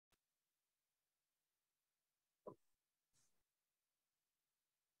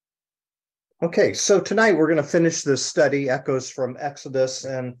Okay, so tonight we're going to finish this study, Echoes from Exodus,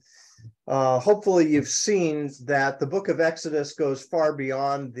 and hopefully you've seen that the book of Exodus goes far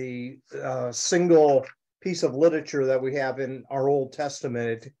beyond the single piece of literature that we have in our Old Testament.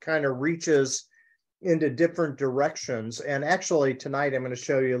 It kind of reaches into different directions, and actually tonight I'm going to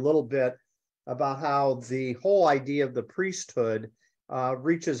show you a little bit about how the whole idea of the priesthood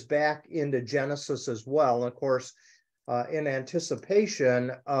reaches back into Genesis as well. And of course, in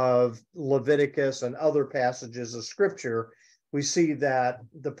anticipation of Leviticus and other passages of Scripture, we see that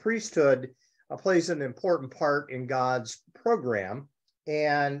the priesthood plays an important part in God's program.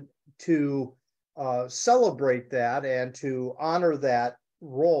 And to celebrate that and to honor that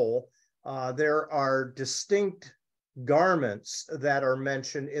role, there are distinct garments that are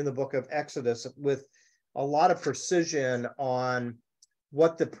mentioned in the book of Exodus with a lot of precision on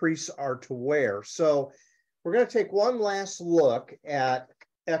what the priests are to wear. So we're going to take one last look at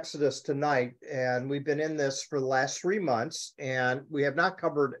Exodus tonight, and we've been in this for the last 3 months, and we have not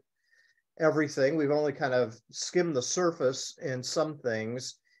covered everything. We've only kind of skimmed the surface in some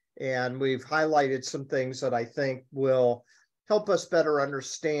things, and we've highlighted some things that I think will help us better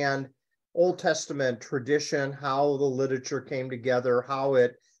understand Old Testament tradition, how the literature came together, how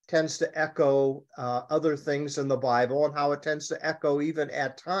it tends to echo other things in the Bible, and how it tends to echo even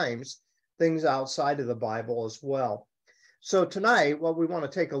at times things outside of the Bible as well. So tonight, what we want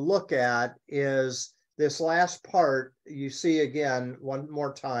to take a look at is this last part. You see again, one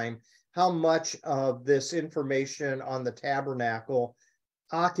more time, how much of this information on the tabernacle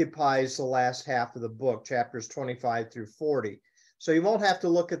occupies the last half of the book, chapters 25 through 40. So you won't have to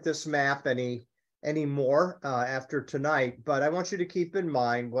look at this map anymore after tonight, but I want you to keep in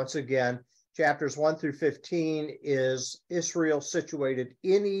mind, once again, chapters 1 through 15 is Israel situated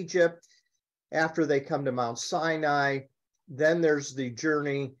in Egypt after they come to Mount Sinai. Then there's the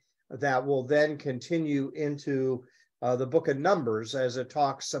journey that will then continue into the book of Numbers as it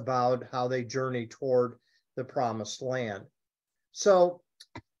talks about how they journey toward the promised land. So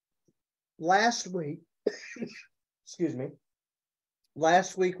last week, excuse me,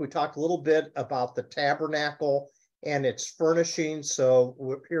 last week we talked a little bit about the tabernacle and its furnishing.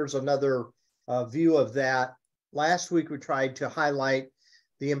 So here's another view of that. Last week we tried to highlight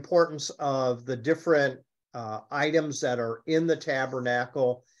the importance of the different items that are in the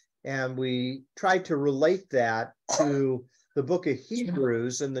tabernacle, and we tried to relate that to the book of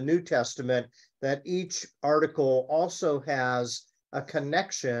Hebrews in the New Testament, that each article also has a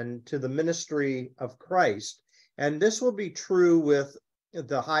connection to the ministry of Christ. And this will be true with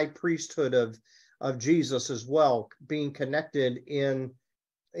the high priesthood of Jesus as well, being connected into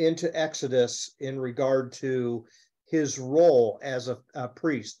Exodus in regard to his role as a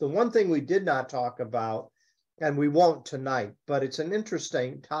priest. The one thing we did not talk about, and we won't tonight, but it's an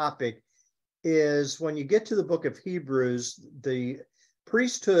interesting topic, is when you get to the book of Hebrews, the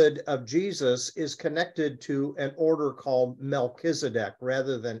priesthood of Jesus is connected to an order called Melchizedek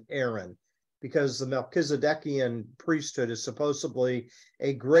rather than Aaron, because the Melchizedekian priesthood is supposedly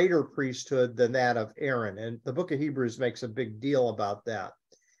a greater priesthood than that of Aaron. And the book of Hebrews makes a big deal about that.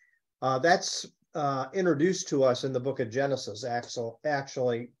 That's introduced to us in the book of Genesis,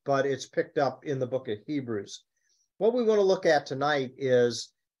 actually, but it's picked up in the book of Hebrews. What we want to look at tonight is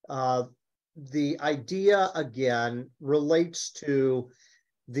the idea, again, relates to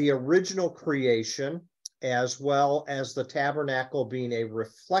the original creation as well as the tabernacle being a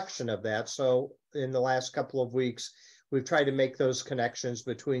reflection of that. So in the last couple of weeks, we've tried to make those connections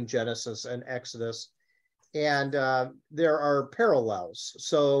between Genesis and Exodus. And there are parallels.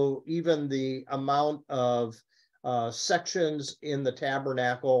 So even the amount of sections in the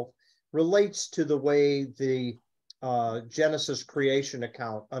tabernacle relates to the way the Genesis creation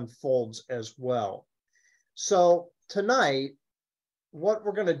account unfolds as well. So tonight, what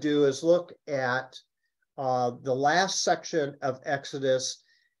we're going to do is look at the last section of Exodus,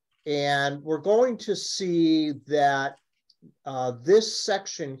 and we're going to see that this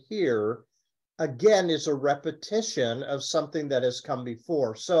section here again is a repetition of something that has come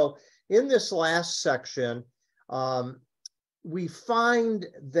before. So in this last section, we find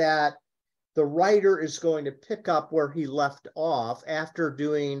that the writer is going to pick up where he left off after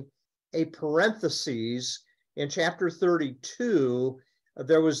doing a parenthesis. In chapter 32,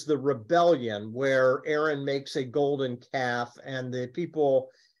 there was the rebellion where Aaron makes a golden calf and the people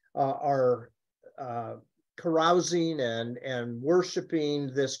are carousing and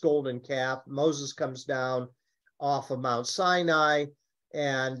worshiping this golden calf. Moses comes down off of Mount Sinai,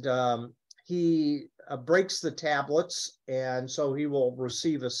 and he breaks the tablets, and so he will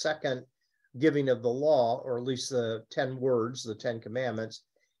receive a second giving of the law, or at least the 10 words, the 10 commandments.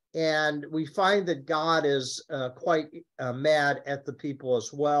 And we find that God is quite mad at the people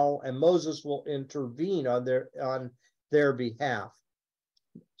as well, and Moses will intervene on their behalf.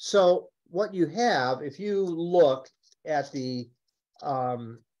 So what you have, if you look at the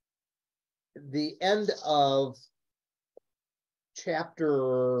end of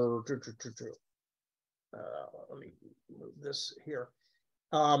chapter, let me move this here.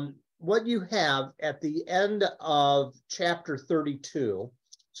 What you have at the end of chapter 32,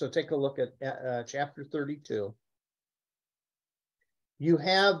 so take a look at chapter 32. You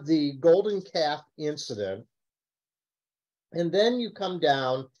have the golden calf incident, and then you come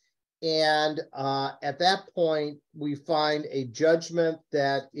down, and at that point, we find a judgment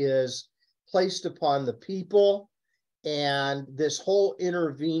that is placed upon the people, and this whole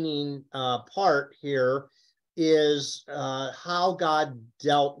intervening part here is how God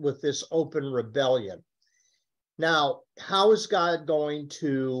dealt with this open rebellion. Now, how is God going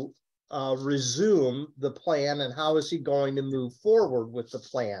to resume the plan, and how is he going to move forward with the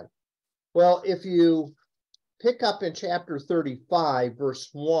plan? Well, if you pick up in chapter 35, verse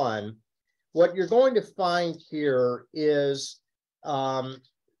 1, what you're going to find here is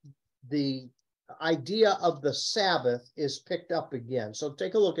the idea of the Sabbath is picked up again. So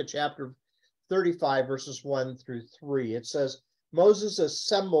take a look at chapter 35, verses 1 through 3. It says, Moses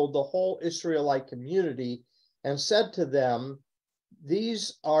assembled the whole Israelite community and said to them,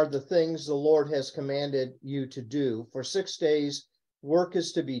 these are the things the Lord has commanded you to do. For 6 days work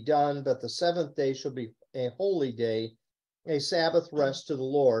is to be done, but the seventh day shall be a holy day, a Sabbath rest to the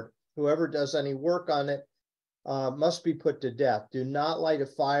Lord. Whoever does any work on it must be put to death. Do not light a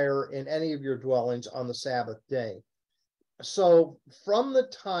fire in any of your dwellings on the Sabbath day. So from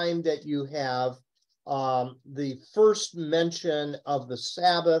the time that you have the first mention of the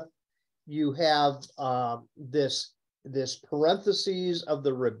Sabbath, you have this parentheses of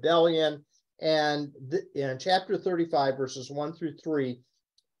the rebellion, and in chapter 35, verses 1 through 3,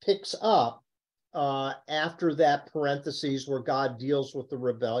 picks up after that parentheses where God deals with the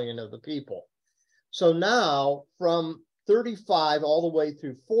rebellion of the people. So now from 35 all the way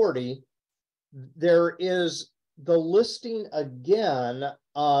through 40, there is the listing again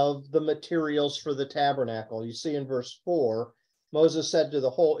of the materials for the tabernacle. You see in verse 4, Moses said to the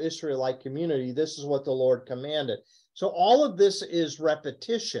whole Israelite community, this is what the Lord commanded. So all of this is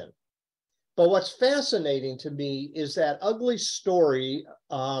repetition. But what's fascinating to me is that ugly story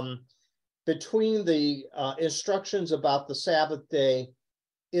between the instructions about the Sabbath day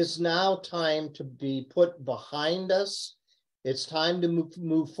is now time to be put behind us. It's time to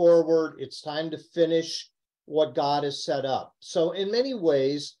move forward. It's time to finish what God has set up. So in many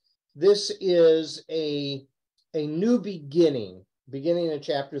ways, this is a new beginning in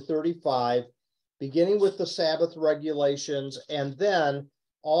chapter 35, beginning with the Sabbath regulations, and then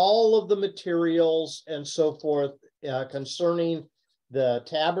all of the materials and so forth concerning the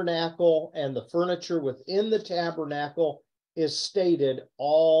tabernacle and the furniture within the tabernacle is stated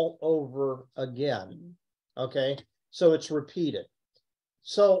all over again. Okay, so it's repeated.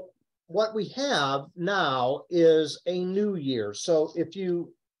 So what we have now is a new year. So if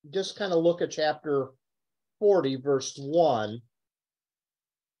you just kind of look at chapter 40, verse 1,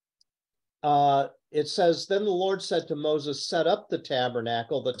 it says, then the Lord said to Moses, set up the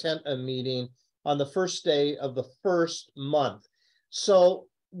tabernacle, the tent of meeting, on the first day of the first month. So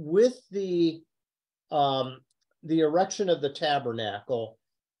with the erection of the tabernacle,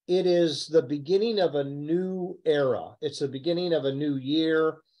 it is the beginning of a new era. It's the beginning of a new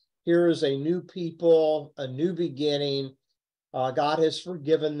year. Here is a new people, a new beginning. God has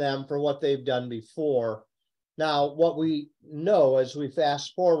forgiven them for what they've done before. Now, what we know as we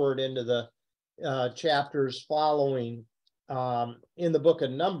fast forward into the chapters following in the book of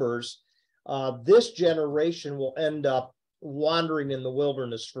Numbers, this generation will end up wandering in the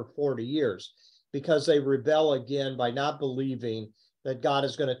wilderness for 40 years because they rebel again by not believing that God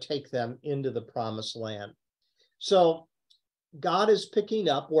is going to take them into the promised land. So God is picking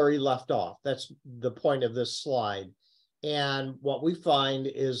up where he left off. That's the point of this slide. And what we find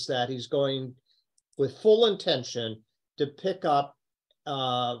is that he's going with full intention to pick up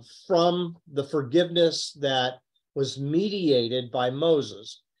from the forgiveness that was mediated by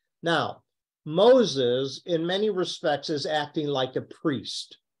Moses. Now, Moses, in many respects, is acting like a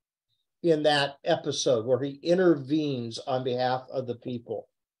priest in that episode where he intervenes on behalf of the people.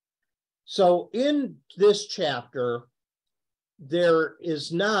 So in this chapter, there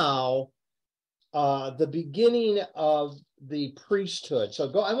is now the beginning of the priesthood.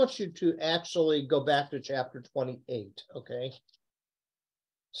 So I want you to actually go back to chapter 28, okay?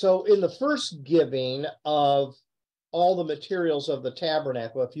 So in the first giving of all the materials of the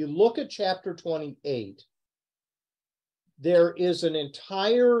tabernacle. If you look at chapter 28, there is an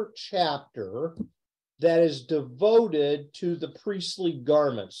entire chapter that is devoted to the priestly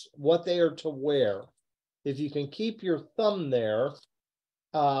garments, what they are to wear. If you can keep your thumb there,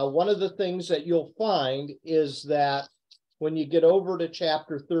 one of the things that you'll find is that when you get over to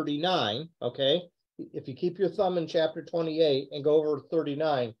chapter 39, okay, if you keep your thumb in chapter 28 and go over to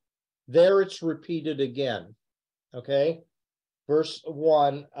 39, there it's repeated again, okay? Verse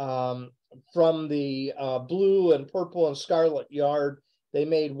 1, from the blue and purple and scarlet yarn, they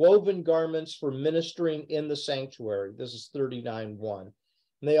made woven garments for ministering in the sanctuary. This is 39:1.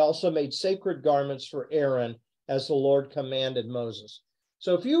 And they also made sacred garments for Aaron as the Lord commanded Moses.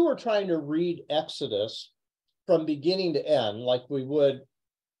 So if you were trying to read Exodus from beginning to end, like we would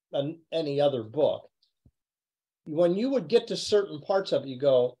any other book, when you would get to certain parts of it, you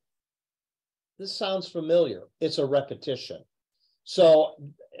go, this sounds familiar. It's a repetition. So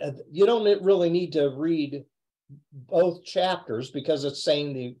you don't really need to read both chapters because it's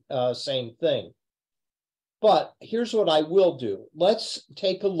saying the same thing. But here's what I will do. Let's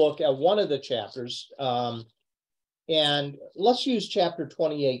take a look at one of the chapters, and let's use chapter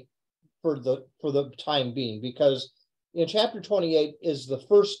 28 for the time being, because in chapter 28 is the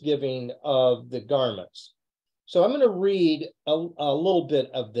first giving of the garments. So I'm going to read a little bit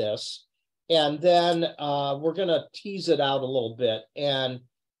of this, and then we're going to tease it out a little bit and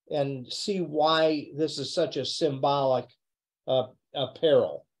see why this is such a symbolic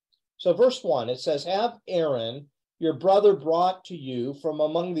apparel. So verse 1, it says, have Aaron, your brother, brought to you from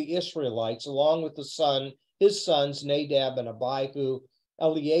among the Israelites, along with his sons Nadab and Abihu,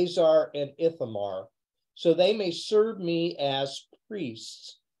 Eleazar and Ithamar, so they may serve me as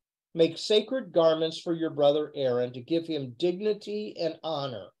priests. Make sacred garments for your brother Aaron to give him dignity and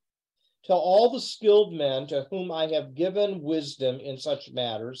honor. Tell all the skilled men to whom I have given wisdom in such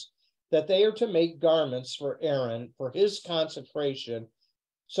matters that they are to make garments for Aaron for his consecration,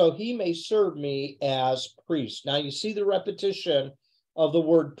 so he may serve me as priest. Now you see the repetition of the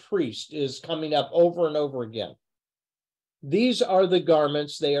word priest is coming up over and over again. These are the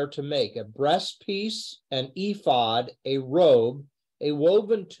garments they are to make: a breastpiece, an ephod, a robe, a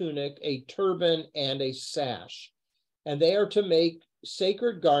woven tunic, a turban, and a sash. And they are to make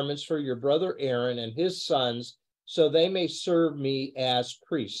sacred garments for your brother Aaron and his sons, so they may serve me as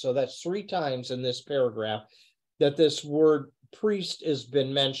priests. So that's 3 times in this paragraph that this word priest has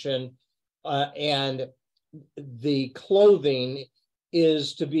been mentioned, and the clothing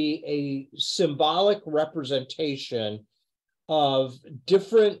is to be a symbolic representation of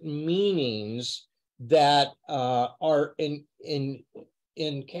different meanings that are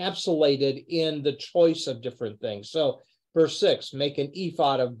encapsulated in the choice of different things. So verse 6, make an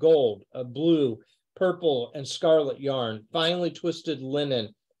ephod of gold, of blue, purple, and scarlet yarn, finely twisted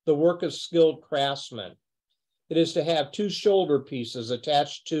linen, the work of skilled craftsmen. It is to have 2 shoulder pieces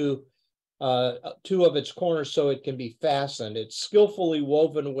attached to 2 of its corners so it can be fastened. Its skillfully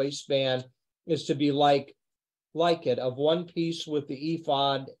woven waistband is to be like it, of one piece with the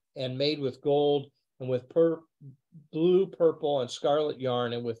ephod and made with gold and with blue, purple, and scarlet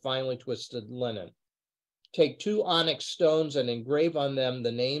yarn and with finely twisted linen. Take 2 onyx stones and engrave on them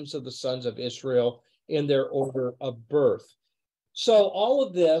the names of the sons of Israel in their order of birth. So all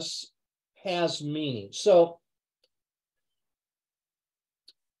of this has meaning. So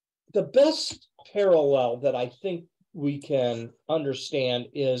the best parallel that I think we can understand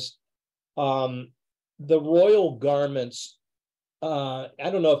is the royal garments. I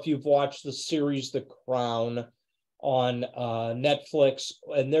don't know if you've watched the series The Crown on Netflix,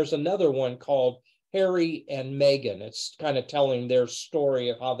 and there's another one called Harry and Meghan. It's kind of telling their story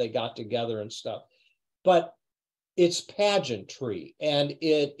of how they got together and stuff. But it's pageantry, and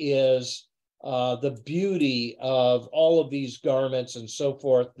it is the beauty of all of these garments and so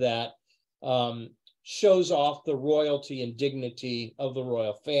forth that shows off the royalty and dignity of the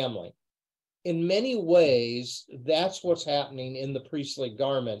royal family. In many ways, that's what's happening in the priestly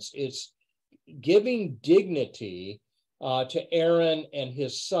garments. It's giving dignity to Aaron and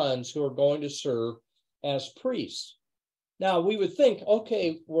his sons who are going to serve as priests. Now, we would think,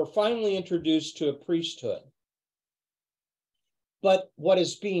 okay, we're finally introduced to a priesthood. But what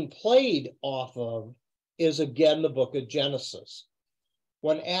is being played off of is, again, the book of Genesis.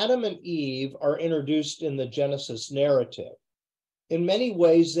 When Adam and Eve are introduced in the Genesis narrative, in many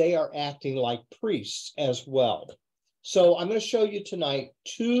ways, they are acting like priests as well. So I'm going to show you tonight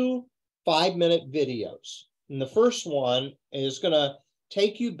 2 5-minute videos. And the first one is going to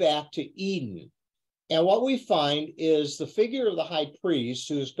take you back to Eden. And what we find is the figure of the high priest,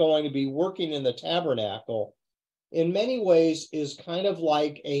 who is going to be working in the tabernacle, in many ways is kind of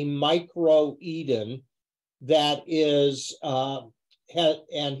like a micro Eden that is,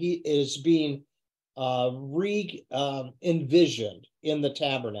 and he is being envisioned in the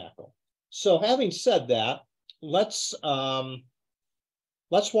tabernacle. So having said that, let's watch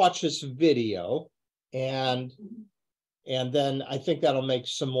this video, and then I think that'll make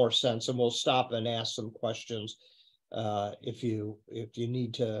some more sense, and we'll stop and ask some questions if you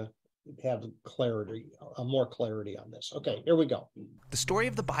need to have clarity, more clarity on this. Okay, here we go. The story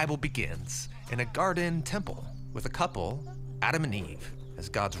of the Bible begins in a garden temple with a couple, Adam and Eve, as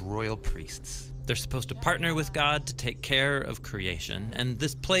God's royal priests. They're supposed to partner with God to take care of creation, and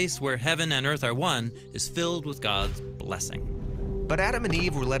this place where heaven and earth are one is filled with God's blessing. But Adam and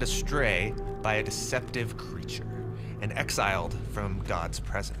Eve were led astray by a deceptive creature and exiled from God's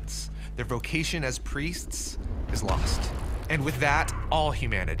presence. Their vocation as priests is lost. And with that, all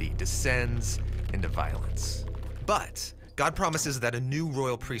humanity descends into violence. But God promises that a new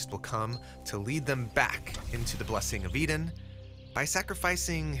royal priest will come to lead them back into the blessing of Eden by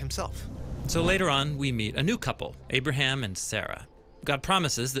sacrificing himself. So later on, we meet a new couple, Abraham and Sarah. God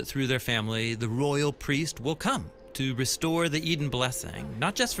promises that through their family, the royal priest will come to restore the Eden blessing,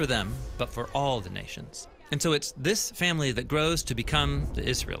 not just for them, but for all the nations. And so it's this family that grows to become the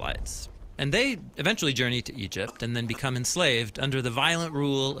Israelites. And they eventually journey to Egypt and then become enslaved under the violent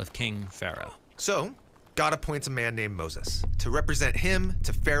rule of King Pharaoh. So God appoints a man named Moses to represent him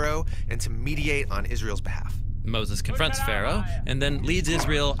to Pharaoh and to mediate on Israel's behalf. Moses confronts Pharaoh and then leads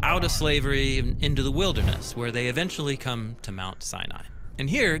Israel out of slavery into the wilderness, where they eventually come to Mount Sinai. And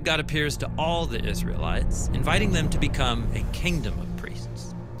here, God appears to all the Israelites, inviting them to become a kingdom of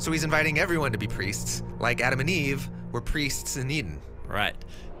priests. So he's inviting everyone to be priests, like Adam and Eve were priests in Eden. Right.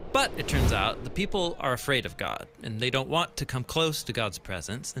 But it turns out the people are afraid of God, and they don't want to come close to God's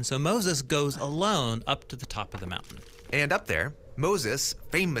presence, and so Moses goes alone up to the top of the mountain. And up there, Moses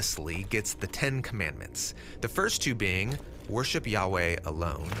famously gets the 10 Commandments, the first two being, worship Yahweh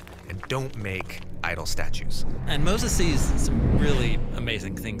alone, and don't make idol statues. And Moses sees some really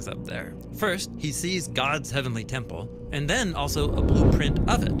amazing things up there. First, he sees God's heavenly temple, and then also a blueprint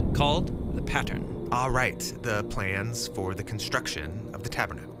of it called the Pattern. All right, the plans for the construction of the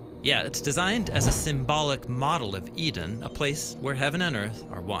tabernacle. Yeah, it's designed as a symbolic model of Eden, a place where heaven and earth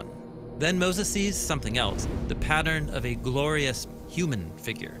are one. Then Moses sees something else, the pattern of a glorious human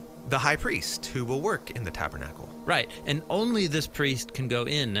figure. The high priest who will work in the tabernacle. Right, and only this priest can go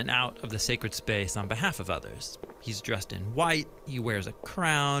in and out of the sacred space on behalf of others. He's dressed in white, he wears a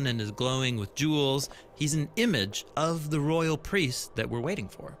crown and is glowing with jewels. He's an image of the royal priest that we're waiting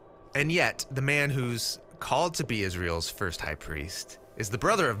for. And yet, the man who's called to be Israel's first high priest is the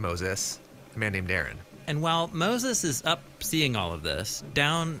brother of Moses, a man named Aaron. And while Moses is up seeing all of this,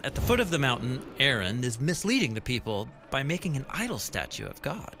 down at the foot of the mountain, Aaron is misleading the people by making an idol statue of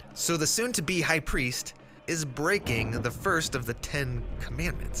God. So the soon-to-be high priest is breaking the first of the 10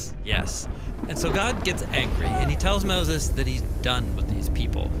 Commandments. Yes. And so God gets angry, and he tells Moses that he's done with these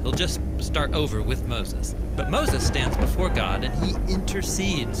people. He'll just start over with Moses. But Moses stands before God, and he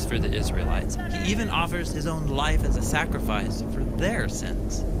intercedes for the Israelites. He even offers his own life as a sacrifice for their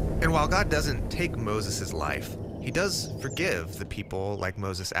sins. And while God doesn't take Moses' life, he does forgive the people like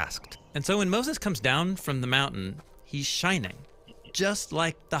Moses asked. And so when Moses comes down from the mountain, he's shining, just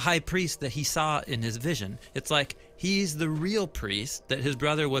like the high priest that he saw in his vision. It's like he's the real priest that his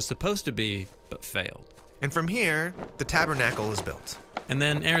brother was supposed to be, but failed. And from here, the tabernacle is built. And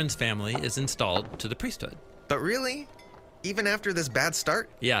then Aaron's family is installed to the priesthood. But really, even after this bad start?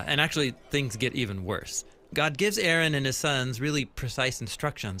 Yeah, and actually things get even worse. God gives Aaron and his sons really precise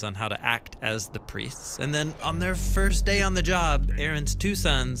instructions on how to act as the priests. And then on their first day on the job, Aaron's two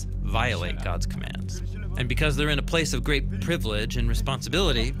sons violate God's commands. And because they're in a place of great privilege and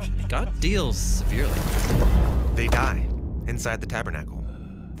responsibility, God deals severely. They die inside the tabernacle.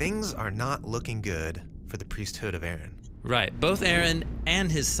 Things are not looking good for the priesthood of Aaron. Right, both Aaron and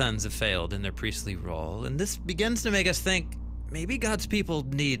his sons have failed in their priestly role, and this begins to make us think maybe God's people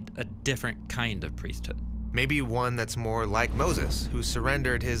need a different kind of priesthood. Maybe one that's more like Moses, who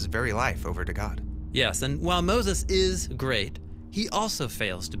surrendered his very life over to God. Yes, and while Moses is great, he also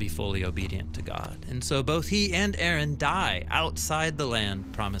fails to be fully obedient to God. And so both he and Aaron die outside the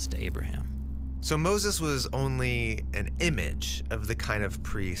land promised to Abraham. So Moses was only an image of the kind of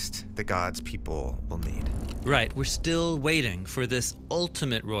priest that God's people will need. Right, we're still waiting for this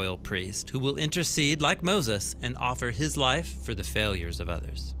ultimate royal priest who will intercede like Moses and offer his life for the failures of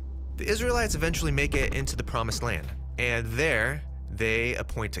others. The Israelites eventually make it into the promised land, and there they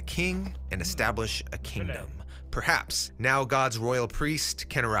appoint a king and establish a kingdom. Perhaps now God's royal priest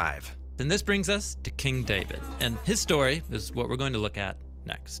can arrive And this brings us to King David, and his story is what we're going to look at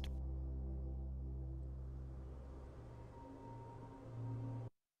next.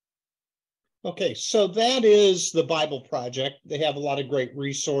 Okay, so that is the Bible Project. They have a lot of great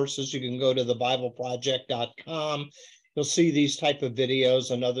resources. You can go to thebibleproject.com. You'll see these type of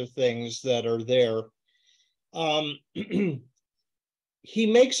videos and other things that are there. He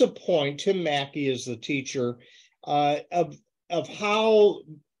makes a point, Tim Mackie is the teacher, of how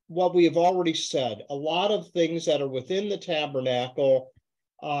what we have already said, a lot of things that are within the tabernacle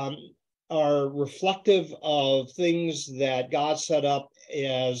are reflective of things that God set up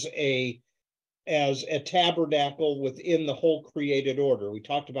as a tabernacle within the whole created order. We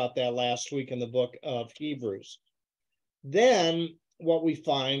talked about that last week in the book of Hebrews. Then what we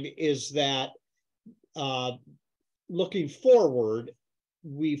find is that looking forward,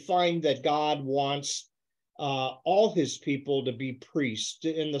 we find that God wants all his people to be priests,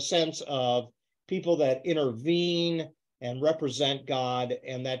 in the sense of people that intervene and represent God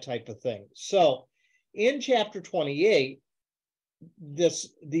and that type of thing. So in chapter 28,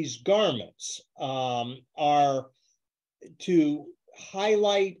 these garments are to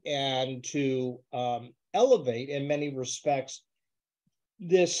highlight and to elevate, in many respects,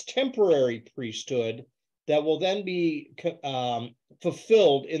 this temporary priesthood that will then be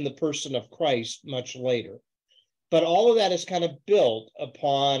fulfilled in the person of Christ much later. But all of that is kind of built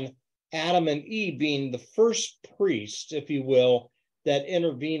upon Adam and Eve being the first priests, if you will, that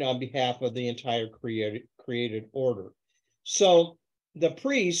intervene on behalf of the entire created order. So the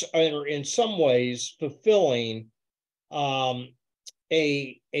priests are in some ways fulfilling a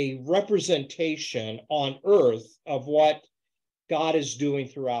representation on earth of what God is doing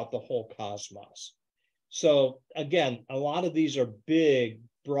throughout the whole cosmos. So again, a lot of these are big,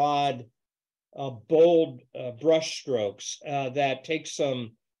 broad, bold brushstrokes that take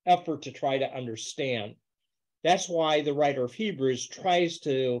some effort to try to understand. That's why the writer of Hebrews tries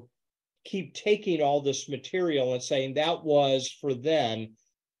to keep taking all this material and saying that was for then,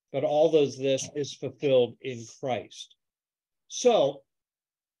 but all of this is fulfilled in Christ. So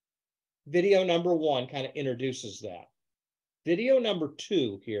video number 1 kind of introduces that. Video number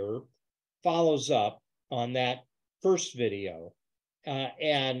 2 here follows up on that first video,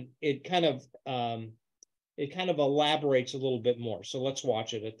 and it kind of elaborates a little bit more. So let's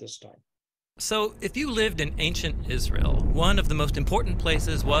watch it at this time. So if you lived in ancient Israel, one of the most important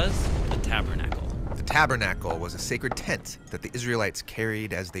places was the tabernacle. The tabernacle was a sacred tent that the Israelites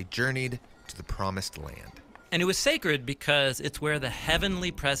carried as they journeyed to the promised land. And it was sacred because it's where the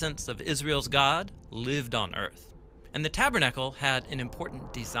heavenly presence of Israel's God lived on earth. And the tabernacle had an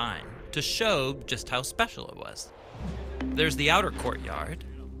important design to show just how special it was. There's the outer courtyard,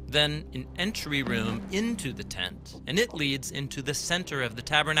 then an entry room into the tent, and it leads into the center of the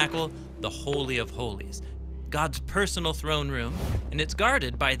tabernacle, the Holy of Holies, God's personal throne room, and it's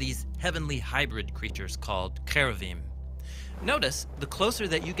guarded by these heavenly hybrid creatures called cherubim. Notice, the closer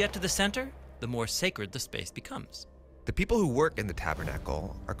that you get to the center, the more sacred the space becomes. The people who work in the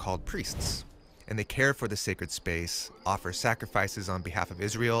tabernacle are called priests, and they care for the sacred space, offer sacrifices on behalf of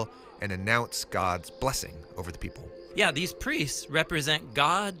Israel, and announce God's blessing over the people. Yeah, these priests represent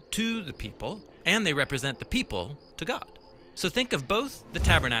God to the people, and they represent the people to God. So think of both the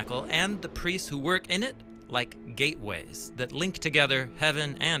tabernacle and the priests who work in it like gateways that link together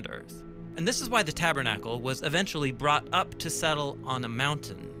heaven and earth. And this is why the tabernacle was eventually brought up to settle on a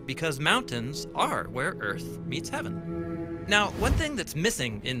mountain, because mountains are where earth meets heaven. Now, one thing that's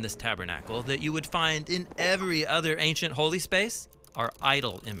missing in this tabernacle that you would find in every other ancient holy space are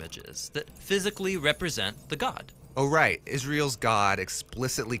idol images that physically represent the God. Oh right, Israel's God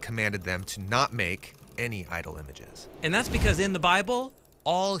explicitly commanded them to not make any idol images. And that's because in the Bible,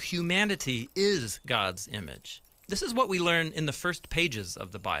 all humanity is God's image. This is what we learn in the first pages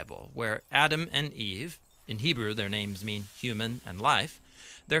of the Bible, where Adam and Eve, in Hebrew their names mean human and life,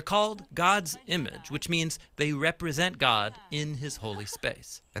 they're called God's image, which means they represent God in his holy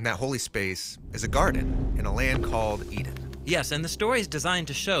space. And that holy space is a garden in a land called Eden. Yes, and the story is designed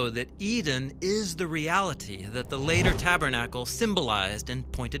to show that Eden is the reality that the later tabernacle symbolized and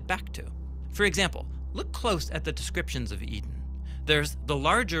pointed back to. For example, look close at the descriptions of Eden. There's the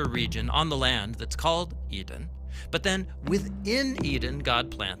larger region on the land that's called Eden, but then within Eden,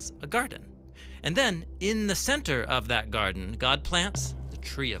 God plants a garden. And then in the center of that garden, God plants the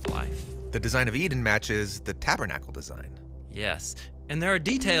tree of life. The design of Eden matches the tabernacle design. Yes, and there are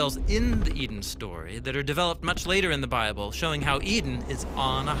details in the Eden story that are developed much later in the Bible, showing how Eden is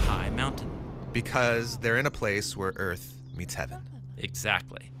on a high mountain. Because they're in a place where earth meets heaven.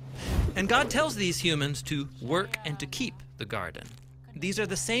 Exactly. And God tells these humans to work and to keep the garden. these are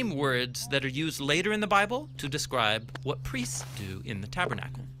the same words that are used later in the Bible to describe what priests do in the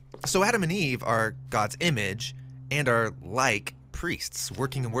tabernacle. So Adam and Eve are God's image and are like priests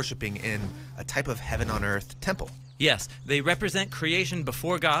working and worshiping in a type of heaven on earth temple. Yes, they represent creation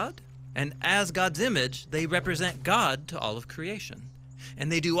before God, and as God's image, they represent God to all of creation.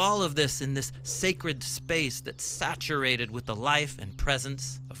 And they do all of this in this sacred space that's saturated with the life and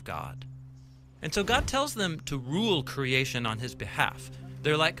presence of God. And so God tells them to rule creation on his behalf.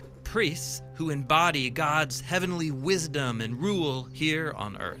 They're like priests who embody God's heavenly wisdom and rule here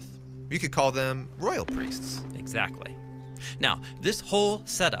on earth. You could call them royal priests. Exactly. Now, this whole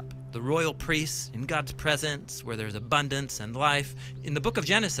setup, the royal priests in God's presence, where there's abundance and life, in the book of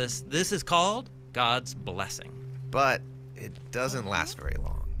Genesis, this is called God's blessing. But it doesn't last very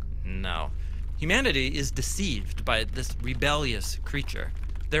long. No. Humanity is deceived by this rebellious creature.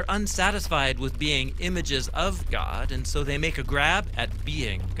 They're unsatisfied with being images of God, and so they make a grab at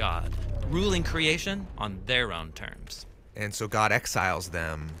being God, ruling creation on their own terms. And so God exiles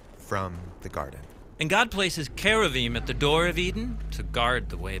them from the garden. And God places cherubim at the door of Eden to guard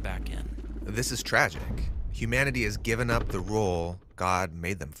the way back in. This is tragic. Humanity has given up the role God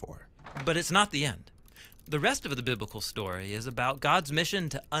made them for. But it's not the end. The rest of the biblical story is about God's mission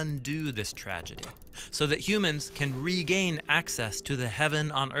to undo this tragedy so that humans can regain access to the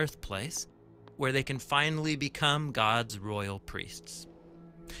heaven on earth place where they can finally become God's royal priests.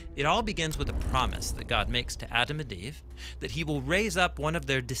 It all begins with a promise that God makes to Adam and Eve that he will raise up one of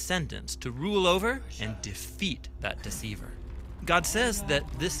their descendants to rule over and defeat that deceiver. God says that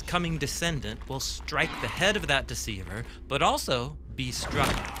this coming descendant will strike the head of that deceiver, but also be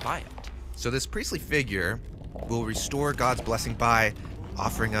struck by it. So this priestly figure will restore God's blessing by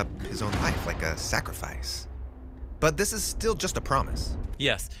offering up his own life like a sacrifice. But this is still just a promise.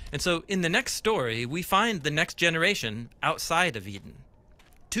 Yes, and so in the next story, we find the next generation outside of Eden.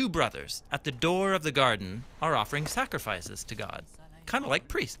 Two brothers at the door of the garden are offering sacrifices to God, kind of like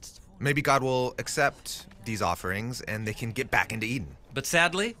priests. Maybe God will accept these offerings and they can get back into Eden. But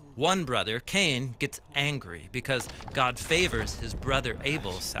sadly, one brother, Cain, gets angry because God favors his brother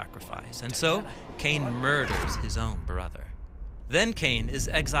Abel's sacrifice, and so Cain murders his own brother. Then Cain is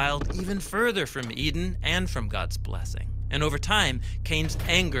exiled even further from Eden and from God's blessing. And over time, Cain's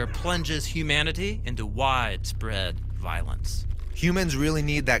anger plunges humanity into widespread violence. Humans really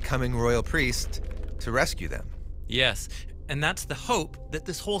need that coming royal priest to rescue them. Yes, and that's the hope that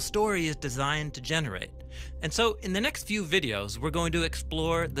this whole story is designed to generate. And so in the next few videos, we're going to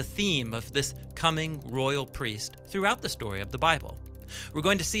explore the theme of this coming royal priest throughout the story of the Bible. We're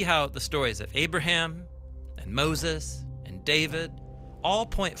going to see how the stories of Abraham and Moses and David all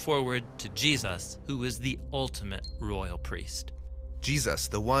point forward to Jesus, who is the ultimate royal priest. Jesus,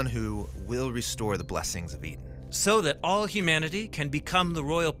 the one who will restore the blessings of Eden. So that all humanity can become the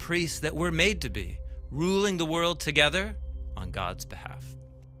royal priests that we're made to be, ruling the world together on God's behalf.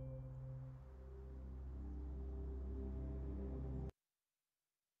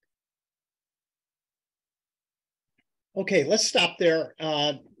 Okay, let's stop there.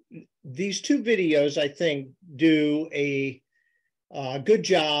 These two videos, I think, do a good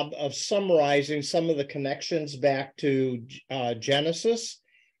job of summarizing some of the connections back to Genesis.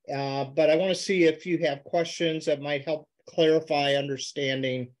 But I want to see if you have questions that might help clarify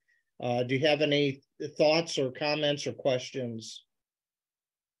understanding. Do you have any thoughts or comments or questions?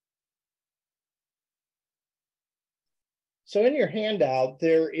 So in your handout,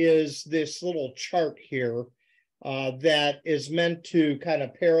 there is this little chart here that is meant to kind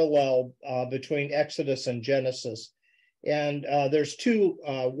of parallel between Exodus and Genesis. And there's two.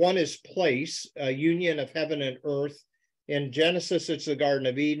 One is place, a union of heaven and earth. In Genesis, it's the Garden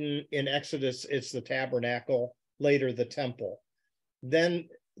of Eden. In Exodus, it's the tabernacle, later the temple. Then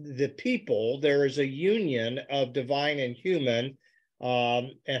the people, there is a union of divine and human.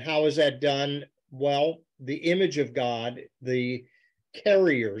 And how is that done? Well, the image of God, the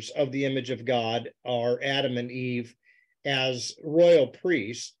carriers of the image of God are Adam and Eve as royal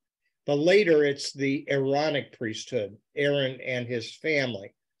priests. But later, it's the Aaronic priesthood, Aaron and his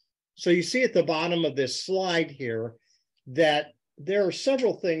family. So you see at the bottom of this slide here that there are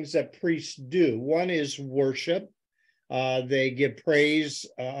several things that priests do. One is worship. They give praise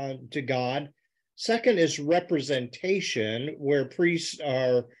to God. Second is representation, where priests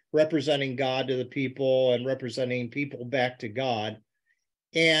are representing God to the people and representing people back to God.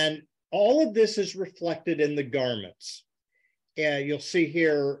 And all of this is reflected in the garments. And you'll see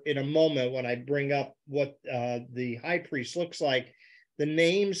here in a moment when I bring up what the high priest looks like, the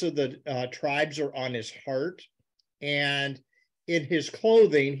names of the tribes are on his heart. And in his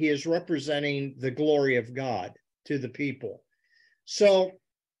clothing, he is representing the glory of God to the people. So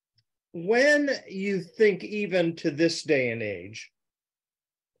when you think even to this day and age,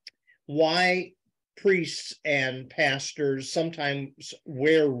 why priests and pastors sometimes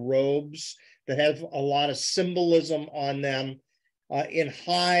wear robes that have a lot of symbolism on them in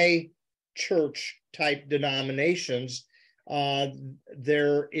high church type denominations,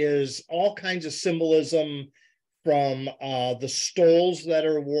 there is all kinds of symbolism from the stoles that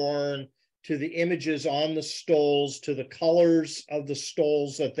are worn, to the images on the stoles, to the colors of the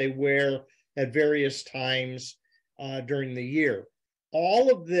stoles that they wear at various times during the year.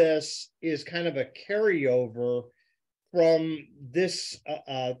 All of this is kind of a carryover from this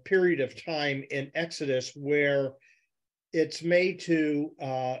period of time in Exodus, where it's made to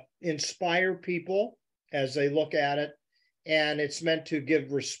inspire people as they look at it, and it's meant to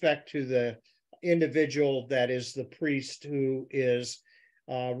give respect to the individual that is the priest, who is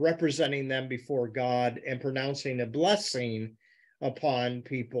representing them before God and pronouncing a blessing upon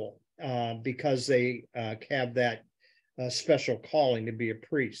people because they have that special calling to be a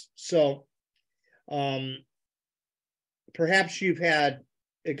priest. So perhaps you've had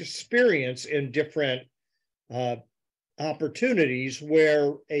experience in different opportunities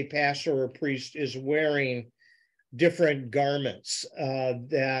where a pastor or a priest is wearing different garments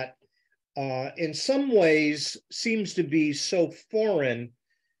that in some ways seems to be so foreign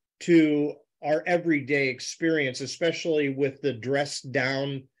to our everyday experience, especially with the dressed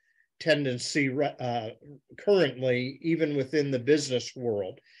down tendency currently, even within the business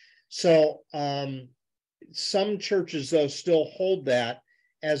world. So some churches, though, still hold that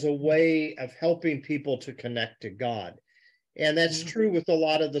as a way of helping people to connect to God. And that's true with a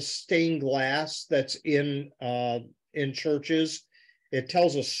lot of the stained glass that's in churches. It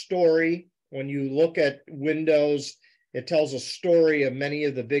tells a story. When you look at windows, it tells a story of many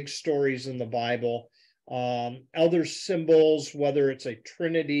of the big stories in the Bible. Other symbols, whether it's a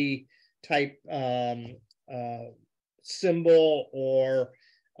Trinity type symbol, or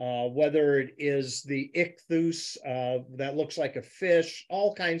whether it is the ichthus that looks like a fish,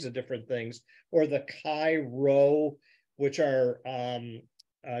 all kinds of different things, or the chi rho, which are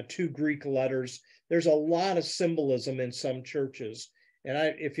two Greek letters. There's a lot of symbolism in some churches.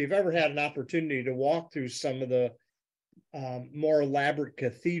 And if you've ever had an opportunity to walk through some of the more elaborate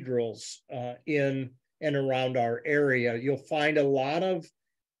cathedrals in and around our area, you'll find a lot of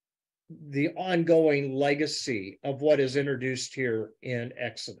the ongoing legacy of what is introduced here in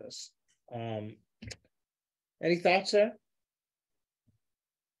Exodus. Any thoughts there?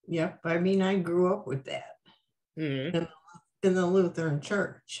 Yep. I mean, I grew up with that in the Lutheran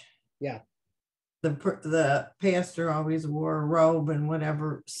church. Yeah. The pastor always wore a robe, and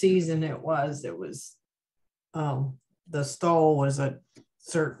whatever season it was the stole was a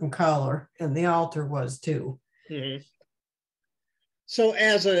certain color, and the altar was too. So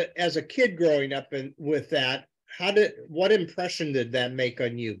as a kid growing up with that, what impression did that make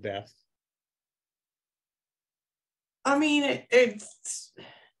on you, Beth? I mean,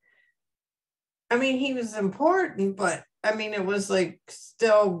 he was important, but I mean, it was like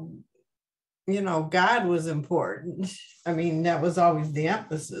still, God was important. I mean, that was always the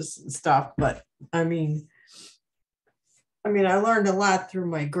emphasis and stuff, but I mean, I learned a lot through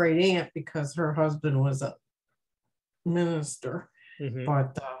my great aunt because her husband was a minister.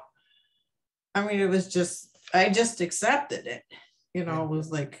 But it was just, I just accepted it. It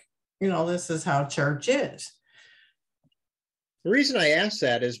was like, this is how church is. The reason I ask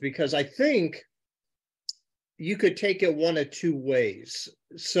that is because I think you could take it one of two ways.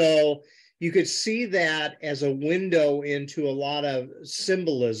 So you could see that as a window into a lot of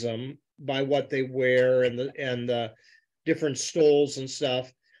symbolism by what they wear and the different stoles and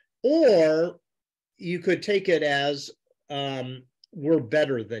stuff, or you could take it as we're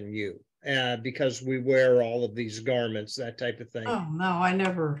better than you because we wear all of these garments, that type of thing. Oh no, I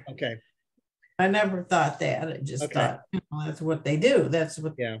never. Okay. I never thought that. I just thought that's what they do. That's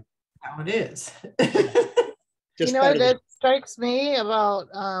what how it is. Just that strikes me about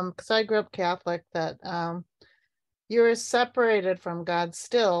because I grew up Catholic, that you're separated from God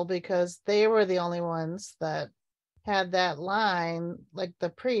still, because they were the only ones that had that line, like the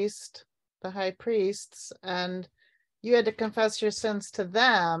priest, the high priests, and you had to confess your sins to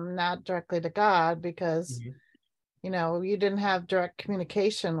them, not directly to God, because you didn't have direct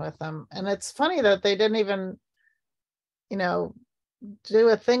communication with them. And it's funny that they didn't even do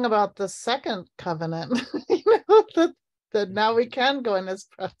a thing about the second covenant. that now we can go in his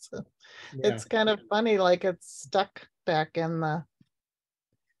presence. It's kind of funny, like it's stuck back in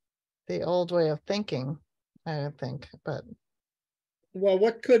the old way of thinking, I think. But well,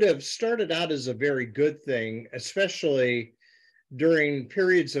 what could have started out as a very good thing, especially during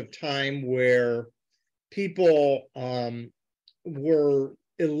periods of time where people were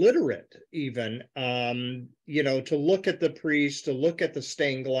illiterate, even, to look at the priest, to look at the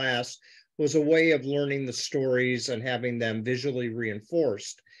stained glass was a way of learning the stories and having them visually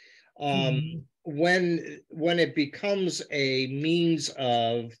reinforced. When it becomes a means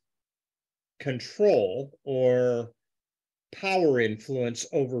of control or power influence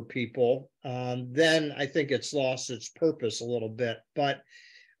over people, then I think it's lost its purpose a little bit. But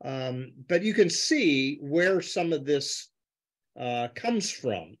you can see where some of this comes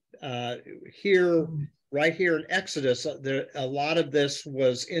from. Here, right here in Exodus, a lot of this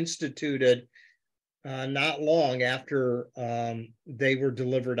was instituted not long after they were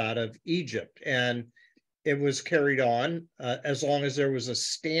delivered out of Egypt. And it was carried on as long as there was a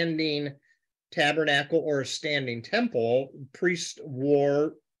standing tabernacle or a standing temple. Priests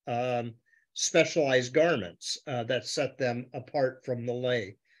wore specialized garments that set them apart from the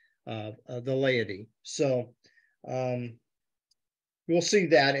laity. So we'll see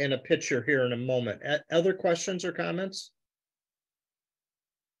that in a picture here in a moment. Other questions or comments?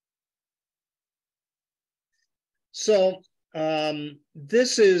 So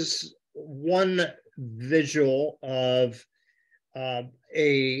this is one visual of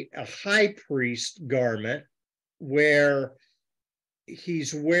a high priest garment where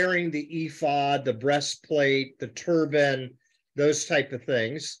he's wearing the ephod, the breastplate, the turban, those type of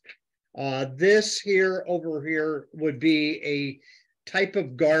things. This here over here would be a type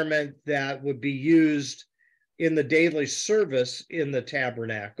of garment that would be used in the daily service in the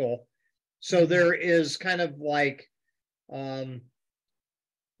tabernacle. So there is kind of like, I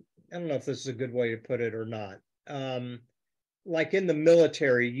don't know if this is a good way to put it or not. Like in the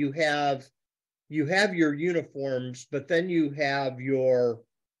military, you have your uniforms, but then you have your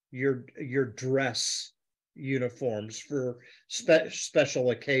dress uniforms for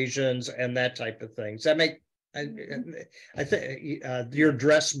special occasions and that type of things. That make I think your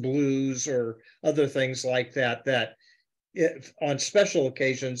dress blues or other things like that. That if on special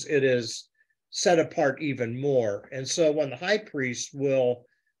occasions it is set apart even more. And so when the high priest will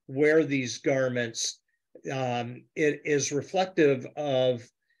wear these garments, it is reflective of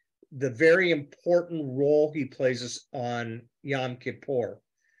the very important role he plays on Yom Kippur.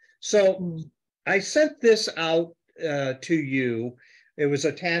 So I sent this out to you. It was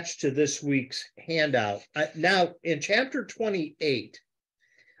attached to this week's handout. Now, in chapter 28,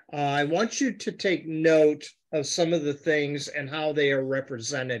 I want you to take note of some of the things and how they are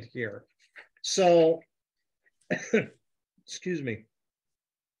represented here. So, excuse me.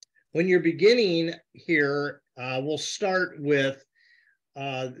 When you're beginning here, we'll start with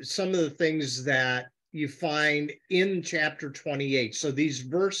some of the things that you find in chapter 28. So these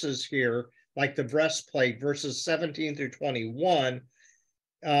verses here, like the breastplate, verses 17 through 21,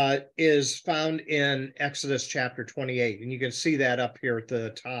 is found in Exodus chapter 28. And you can see that up here at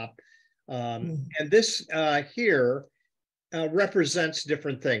the top. And this here represents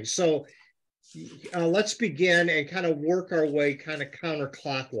different things. So let's begin and kind of work our way kind of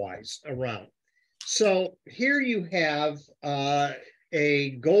counterclockwise around. So here you have a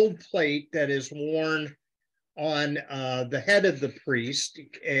gold plate that is worn on the head of the priest,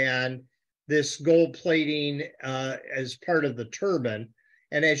 and this gold plating as part of the turban.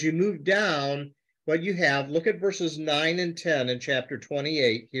 And as you move down, what you have, look at verses 9 and 10 in chapter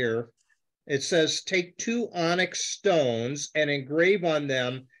 28 here. It says, take 2 onyx stones and engrave on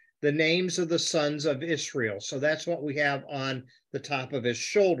them the names of the sons of Israel. So that's what we have on the top of his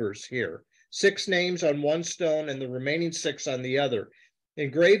shoulders here. 6 names on one stone and the remaining 6 on the other.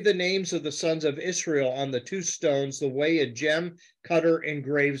 Engrave the names of the sons of Israel on the 2 stones the way a gem cutter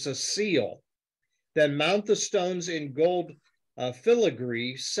engraves a seal. Then mount the stones in gold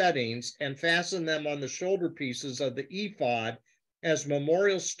filigree settings and fasten them on the shoulder pieces of the ephod as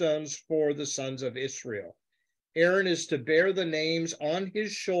memorial stones for the sons of Israel. Aaron is to bear the names on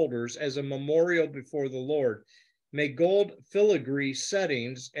his shoulders as a memorial before the Lord. Make gold filigree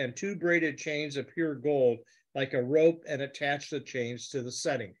settings and 2 braided chains of pure gold like a rope and attach the chains to the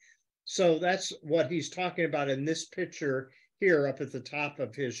setting. So that's what he's talking about in this picture here up at the top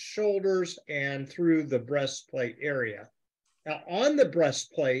of his shoulders and through the breastplate area. Now on the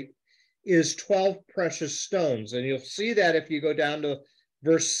breastplate is 12 precious stones. And you'll see that if you go down to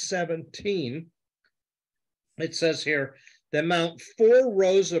verse 17, it says here, then mount 4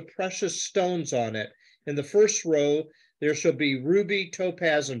 rows of precious stones on it. In the first row, there shall be ruby,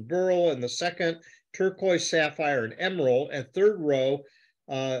 topaz, and beryl. In the second, turquoise, sapphire, and emerald. And third row,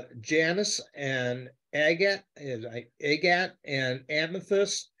 Janus and agate and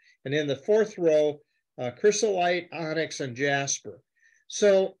amethyst. And in the fourth row, chrysolite, onyx, and jasper.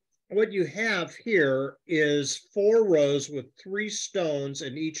 So what you have here is 4 rows with 3 stones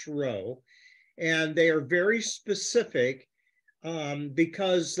in each row, and they are very specific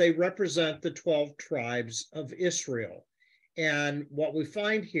because they represent the 12 tribes of Israel. And what we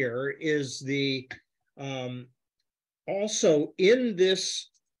find here is the also in this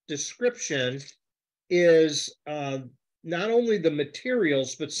description is not only the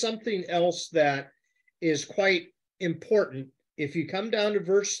materials, but something else that is quite important. If you come down to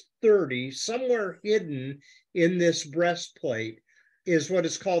verse 30, somewhere hidden in this breastplate is what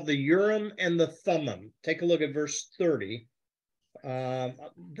is called the Urim and the Thummim. Take a look at verse 30.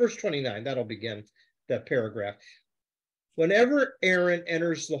 Verse 29, that'll begin that paragraph. Whenever Aaron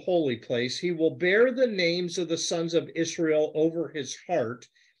enters the holy place, he will bear the names of the sons of Israel over his heart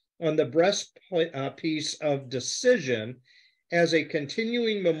on the breastpiece of decision as a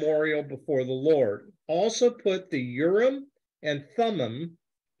continuing memorial before the Lord. Also put the Urim and Thummim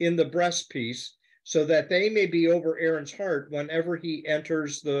in the breastpiece so that they may be over Aaron's heart whenever he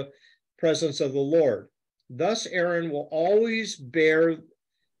enters the presence of the Lord. Thus, Aaron will always bear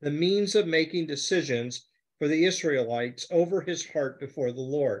the means of making decisions for the Israelites over his heart before the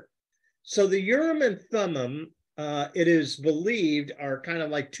Lord. So the Urim and Thummim, it is believed, are kind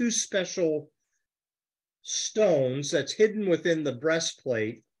of like 2 special stones that's hidden within the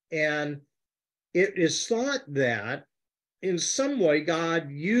breastplate. And it is thought that in some way God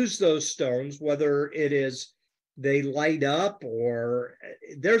used those stones, whether it is they light up or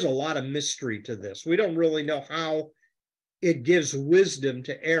there's a lot of mystery to this. We don't really know how it gives wisdom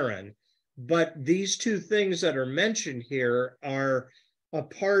to Aaron. But these 2 things that are mentioned here are a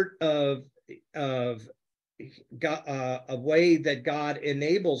part of God, a way that God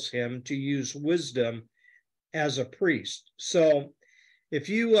enables him to use wisdom as a priest. So if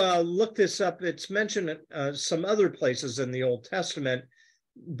you look this up, it's mentioned some other places in the Old Testament,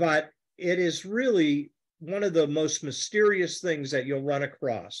 but it is really one of the most mysterious things that you'll run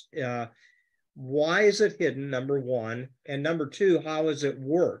across. Why is it hidden, number 1? And number 2, how does it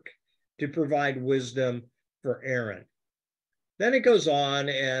work to provide wisdom for Aaron? Then it goes on,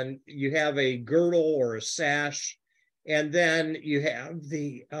 and you have a girdle or a sash, and then you have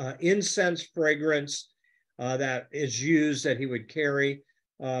the incense fragrance that is used that he would carry.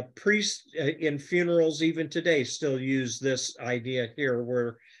 Priests in funerals, even today, still use this idea here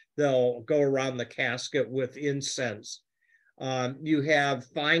where they'll go around the casket with incense. You have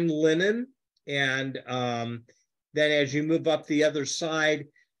fine linen, and then as you move up the other side,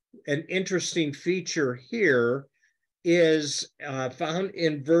 an interesting feature here is found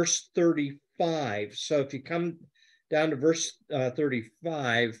in verse 35. So if you come down to verse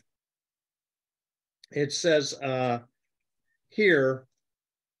 35, it says here,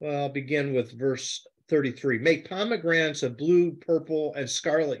 well, I'll begin with verse 33. Make pomegranates of blue, purple, and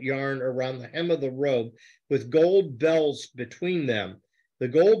scarlet yarn around the hem of the robe with gold bells between them. The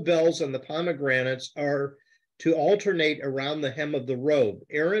gold bells and the pomegranates are to alternate around the hem of the robe.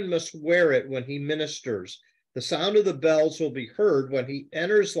 Aaron must wear it when he ministers. The sound of the bells will be heard when he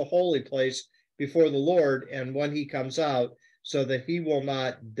enters the holy place before the Lord and when he comes out, so that he will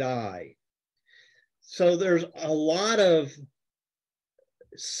not die. So there's a lot of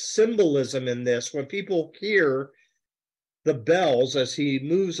symbolism in this. When people hear the bells as he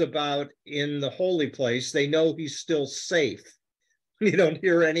moves about in the holy place, they know he's still safe. You don't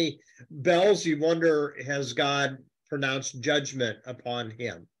hear any bells, you wonder, has God pronounced judgment upon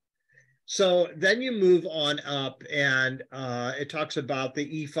him? So then you move on up, and it talks about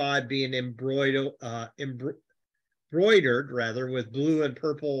the ephod being embroidered with blue and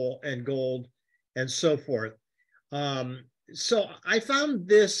purple and gold and so forth. So I found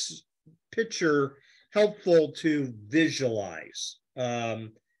this picture helpful to visualize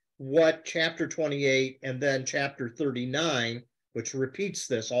what chapter 28 and then chapter 39, which repeats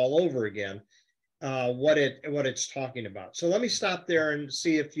this all over again, what it's talking about. So let me stop there and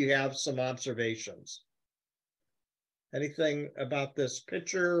see if you have some observations. Anything about this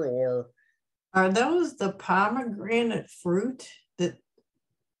picture? Or are those the pomegranate fruit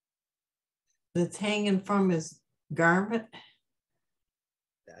that's hanging from his garment?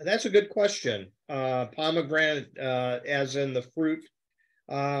 That's a good question. Pomegranate, as in the fruit.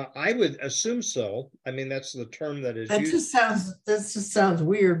 I would assume so. I mean, that's the term that is used. That just sounds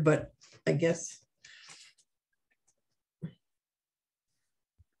weird, but I guess.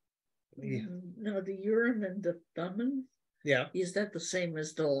 Yeah. No, the Urim and the Thummim. Yeah. Is that the same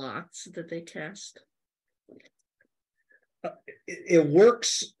as the lots that they cast? It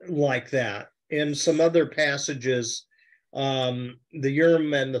works like that. In some other passages, The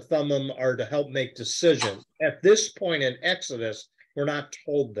Urim and the Thummim are to help make decisions. At this point in Exodus, we're not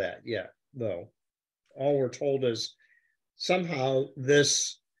told that yet, though. All we're told is somehow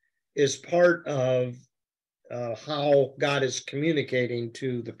this is part of how God is communicating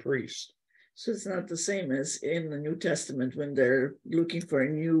to the priest. So it's not the same as in the New Testament when they're looking for a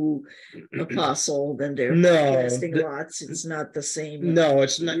new apostle, then they're casting lots. It's not the same. No,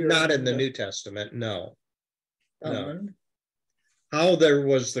 it's not in the New Testament. No. How there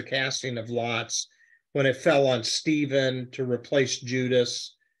was the casting of lots when it fell on Stephen to replace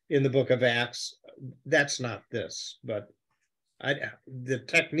Judas in the book of Acts. That's not this, but the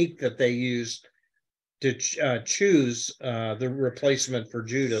technique that they used to choose the replacement for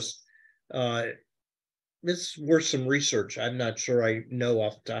Judas, it's worth some research. I'm not sure I know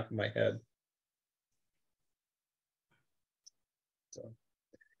off the top of my head. So,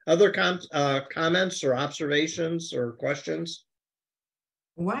 other comments or observations or questions?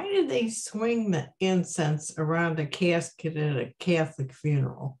 Why did they swing the incense around a casket at a Catholic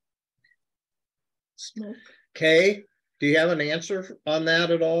funeral? Smoke. Kay, do you have an answer on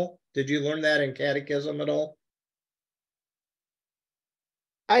that at all? Did you learn that in catechism at all?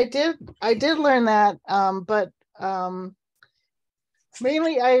 I did learn that, but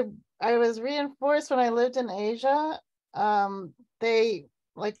mainly I was reinforced when I lived in Asia. They,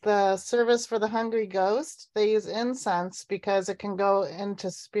 like the service for the hungry ghost, they use incense because it can go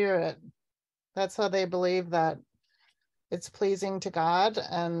into spirit. That's how they believe that it's pleasing to God,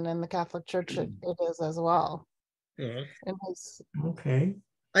 and in the Catholic Church it is as well. Okay.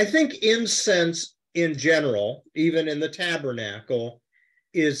 I think incense in general, even in the tabernacle,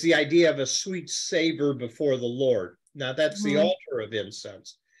 is the idea of a sweet savor before the Lord. Now that's the altar of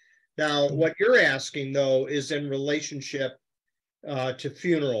incense. Now, what you're asking though is in relationship to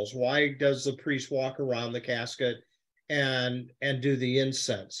funerals. Why does the priest walk around the casket and do the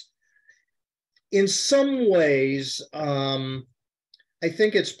incense? In some ways, I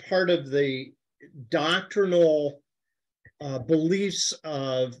think it's part of the doctrinal beliefs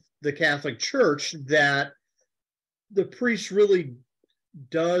of the Catholic Church that the priest really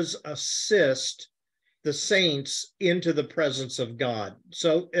does assist the saints into the presence of God.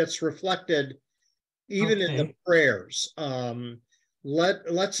 So it's reflected even in the prayers.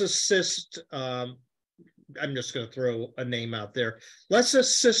 Let's assist, I'm just going to throw a name out there. Let's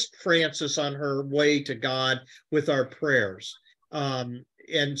assist Frances on her way to God with our prayers. And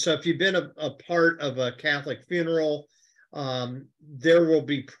so if you've been a part of a Catholic funeral, there will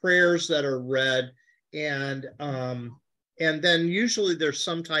be prayers that are read, and then usually there's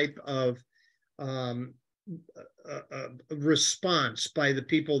some type of response by the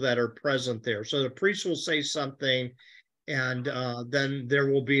people that are present there. So the priest will say something, and then there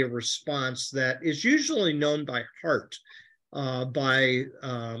will be a response that is usually known by heart by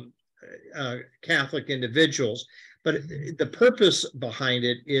Catholic individuals. But the purpose behind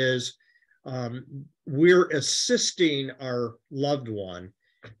it is we're assisting our loved one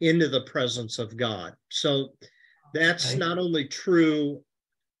into the presence of God. So that's not only true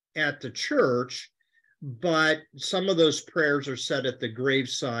at the church, but some of those prayers are said at the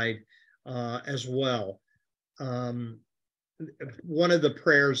graveside as well. One of the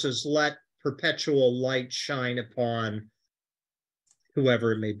prayers is, let perpetual light shine upon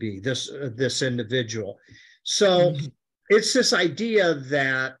whoever it may be, this individual. So it's this idea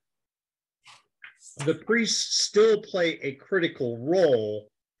that the priests still play a critical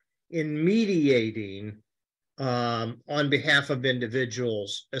role in mediating on behalf of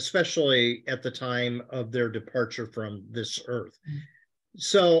individuals, especially at the time of their departure from this earth.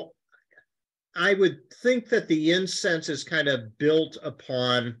 So I would think that the incense is kind of built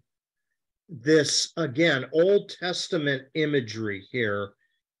upon this, again, Old Testament imagery here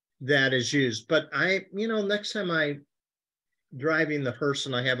that is used. But next time I'm driving the hearse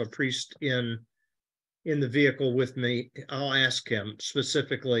and I have a priest in the vehicle with me, I'll ask him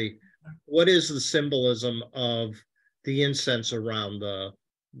specifically, what is the symbolism of the incense around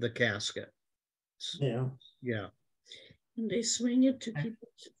the casket? Yeah. And they swing it to keep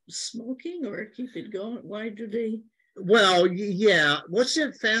it smoking or keep it going? Why do they? Well, yeah. What's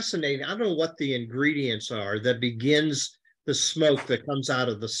fascinating, I don't know what the ingredients are that begins the smoke that comes out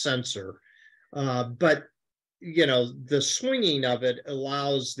of the censer. But, the swinging of it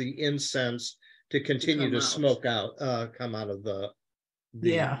allows the incense to continue to smoke out, come out of the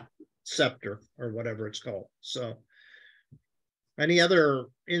scepter or whatever it's called. So any other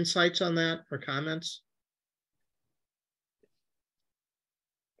insights on that or comments?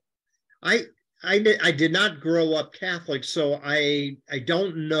 I did not grow up Catholic, so I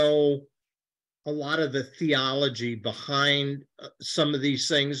don't know a lot of the theology behind some of these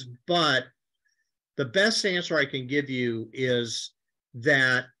things, but the best answer I can give you is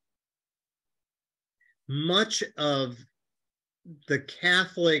that much of the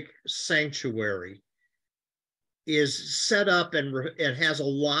Catholic sanctuary is set up and it has a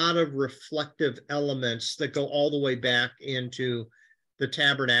lot of reflective elements that go all the way back into the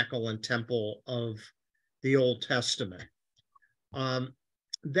tabernacle and temple of the Old Testament.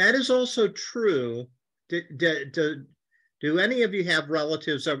 That is also true. Do any of you have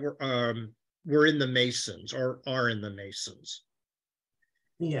relatives that were in the Masons or are in the Masons?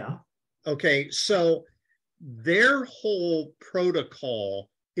 Yeah. Okay, so their whole protocol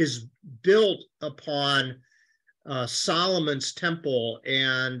is built upon Solomon's temple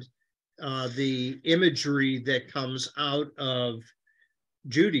and the imagery that comes out of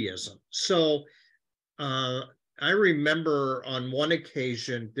Judaism. So I remember on one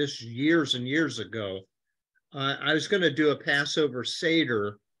occasion, this years and years ago, I was going to do a Passover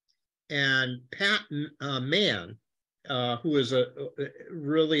Seder, and Pat Mann, who is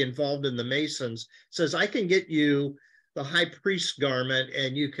really involved in the Masons, says, I can get you the high priest garment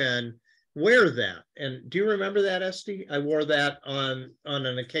and you can wear that. And do you remember that, Esty? I wore that on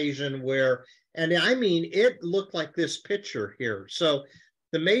an occasion where, and I mean, it looked like this picture here. So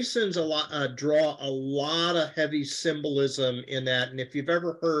the Masons draw a lot of heavy symbolism in that. And if you've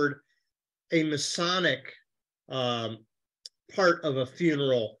ever heard a Masonic part of a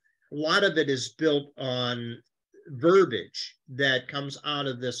funeral, a lot of it is built on verbiage that comes out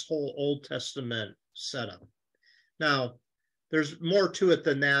of this whole Old Testament setup. Now, there's more to it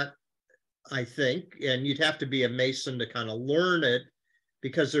than that, I think, and you'd have to be a Mason to kind of learn it,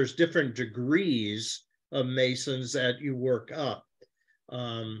 because there's different degrees of Masons that you work up.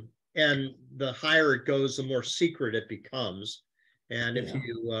 And the higher it goes, the more secret it becomes. And if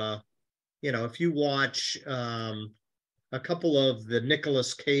if you watch a couple of the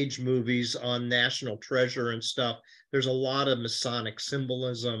Nicolas Cage movies on National Treasure and stuff, there's a lot of Masonic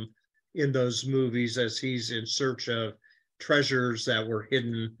symbolism in those movies as he's in search of treasures that were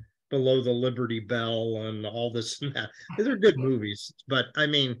hidden below the Liberty Bell and all this and that. They're good movies, but I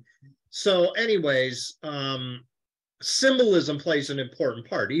mean, so anyways, symbolism plays an important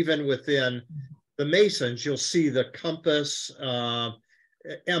part. Even within the Masons, you'll see the compass,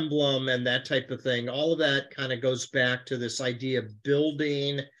 emblem and that type of thing. All of that kind of goes back to this idea of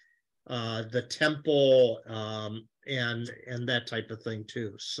building the temple and that type of thing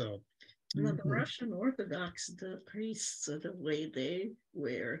too. So well, the Russian Orthodox, the priests, the way they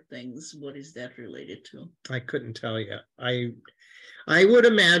wear things, what is that related to? I couldn't tell you. I would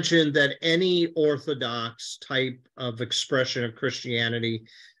imagine that any Orthodox type of expression of Christianity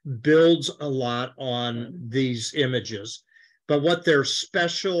builds a lot on these images. But what their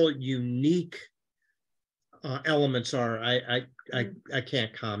special, unique elements are, I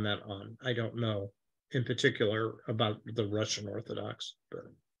can't comment on. I don't know in particular about the Russian Orthodox. But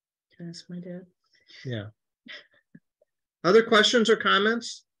can I ask my dad? Yeah. Other questions or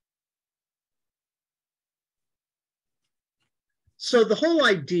comments? So the whole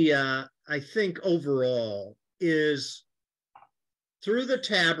idea, I think, overall is through the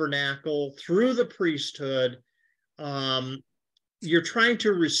tabernacle, through the priesthood, you're trying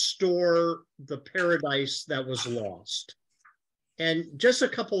to restore the paradise that was lost. And just a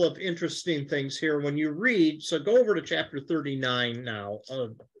couple of interesting things here. When you read, so go over to chapter 39 now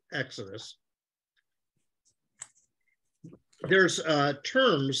of Exodus. There's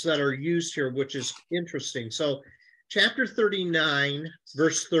terms that are used here, which is interesting. So chapter 39,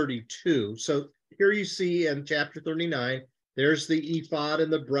 verse 32. So here you see in chapter 39, there's the ephod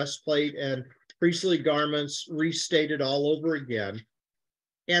and the breastplate and priestly garments restated all over again.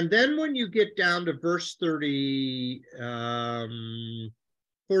 And then when you get down to verse 42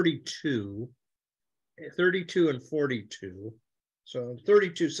 and 42. So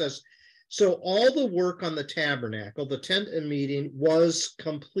 32 says, so all the work on the tabernacle, the tent and meeting, was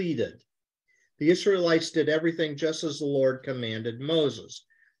completed. The Israelites did everything just as the Lord commanded Moses.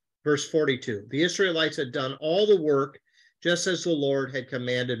 Verse 42, the Israelites had done all the work just as the Lord had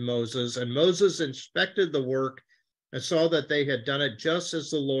commanded Moses, and Moses inspected the work and saw that they had done it just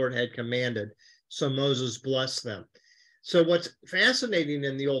as the Lord had commanded. So Moses blessed them. So what's fascinating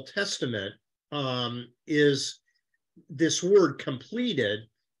in the Old Testament is this word completed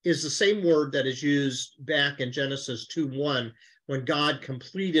is the same word that is used back in Genesis 2:1 when God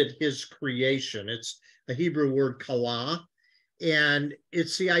completed his creation. It's a Hebrew word kala, and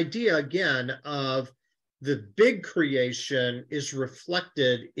it's the idea again of the big creation is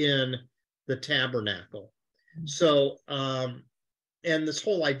reflected in the tabernacle. So, and this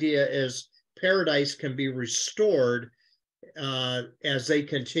whole idea is paradise can be restored as they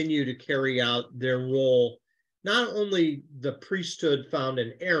continue to carry out their role, not only the priesthood found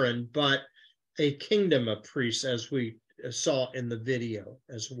in Aaron, but a kingdom of priests, as we saw in the video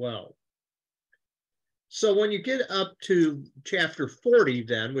as well. So when you get up to chapter 40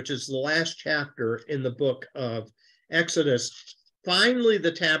 then, which is the last chapter in the book of Exodus, finally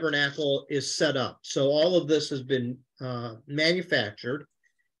the tabernacle is set up. So all of this has been manufactured,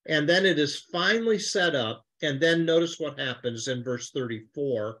 and then it is finally set up. And then notice what happens in verse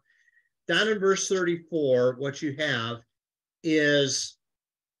 34. Down in verse 34, what you have is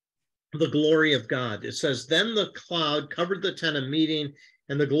the glory of God. It says, then the cloud covered the tent of meeting,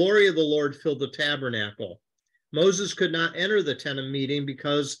 and the glory of the Lord filled the tabernacle. Moses could not enter the tent of meeting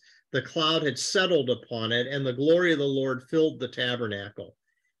because the cloud had settled upon it, and the glory of the Lord filled the tabernacle.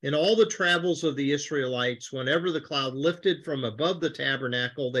 In all the travels of the Israelites, whenever the cloud lifted from above the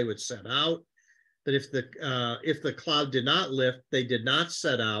tabernacle, they would set out. But if the cloud did not lift, they did not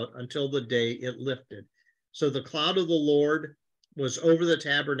set out until the day it lifted. So the cloud of the Lord was over the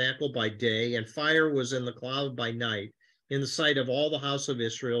tabernacle by day, and fire was in the cloud by night, in the sight of all the house of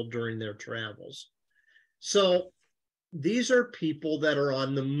Israel during their travels. So these are people that are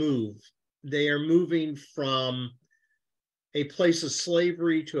on the move. They are moving from a place of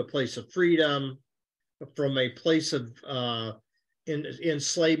slavery to a place of freedom, from a place of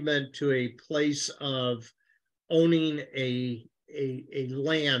enslavement to a place of owning a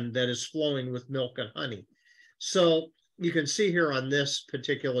land that is flowing with milk and honey. So you can see here on this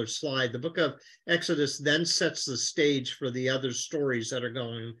particular slide, the book of Exodus then sets the stage for the other stories that are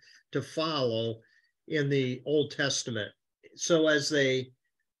going to follow in the Old Testament. So as they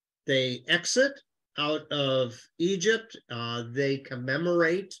exit out of Egypt, they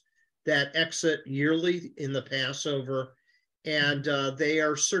commemorate that exit yearly in the Passover, and they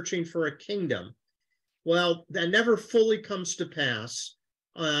are searching for a kingdom. Well, that never fully comes to pass,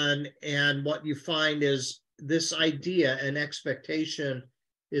 and what you find is this idea and expectation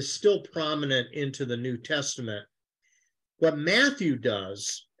is still prominent into the New Testament. What Matthew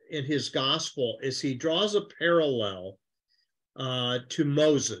does in his gospel is he draws a parallel to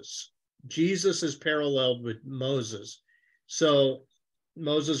Moses. Jesus is paralleled with Moses. So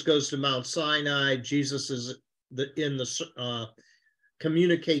Moses goes to Mount Sinai. Jesus is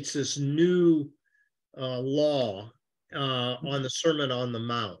communicates this new law on the Sermon on the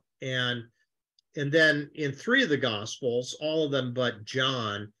Mount. And then in 3 of the Gospels, all of them but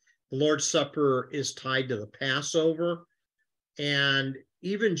John, the Lord's Supper is tied to the Passover. And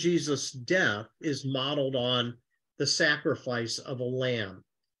even Jesus' death is modeled on the sacrifice of a lamb.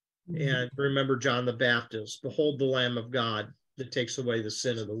 Mm-hmm. And remember John the Baptist, behold the Lamb of God that takes away the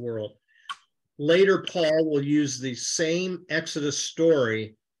sin of the world. Later, Paul will use the same Exodus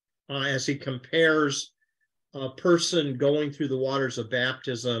story as he compares a person going through the waters of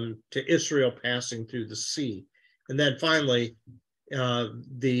baptism to Israel passing through the sea. And then finally,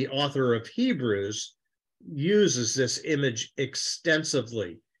 the author of Hebrews uses this image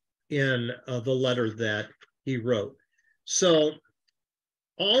extensively in the letter that he wrote. So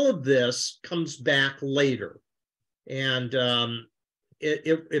all of this comes back later, and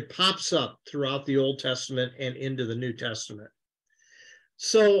it pops up throughout the Old Testament and into the New Testament.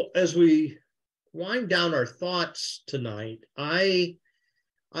 So as we wind down our thoughts tonight, I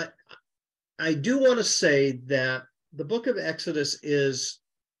do want to say that the book of Exodus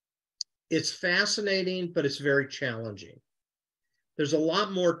it's fascinating, but it's very challenging. There's a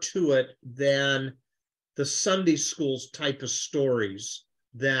lot more to it than the Sunday schools type of stories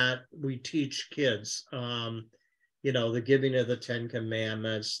that we teach kids. You know, the giving of the 10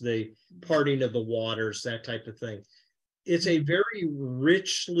 Commandments, the parting of the waters, that type of thing. It's a very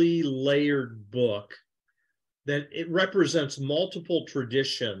richly layered book that it represents multiple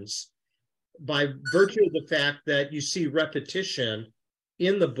traditions by virtue of the fact that you see repetition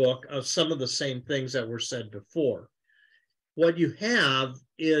in the book of some of the same things that were said before. What you have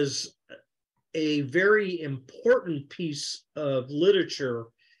is a very important piece of literature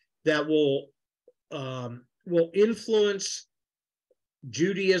that will influence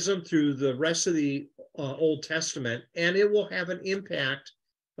Judaism through the rest of the Old Testament, and it will have an impact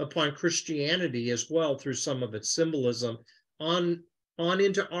upon Christianity as well through some of its symbolism on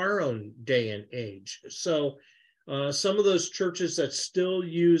into our own day and age. So some of those churches that still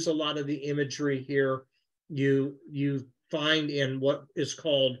use a lot of the imagery here, you find in what is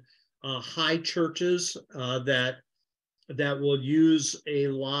called high churches that will use a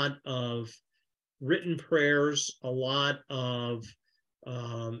lot of written prayers, a lot of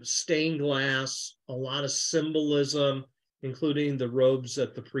stained glass, a lot of symbolism including the robes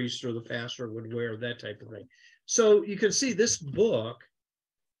that the priest or the pastor would wear, that type of thing. So you can see this book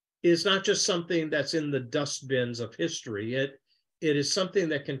is not just something that's in the dustbins of history. It is something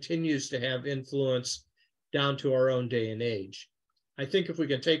that continues to have influence down to our own day and age. I think if we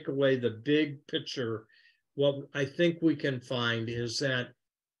can take away the big picture, what I think we can find is that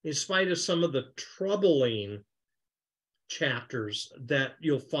in spite of some of the troubling chapters that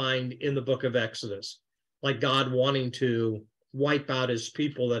you'll find in the book of Exodus, like God wanting to wipe out his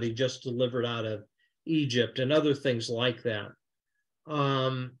people that he just delivered out of Egypt and other things like that,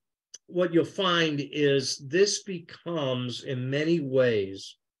 what you'll find is this becomes in many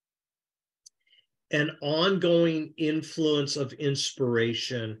ways an ongoing influence of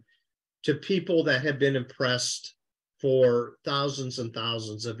inspiration to people that have been impressed for thousands and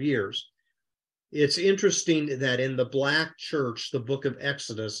thousands of years. It's interesting that in the Black church, the book of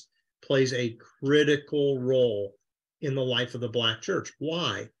Exodus plays a critical role in the life of the Black church.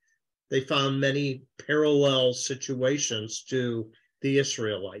 Why? They found many parallel situations to the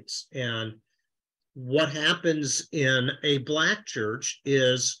Israelites. And what happens in a Black church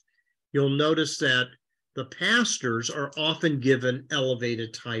is you'll notice that the pastors are often given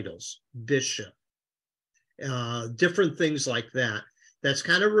elevated titles, bishop, different things like that. That's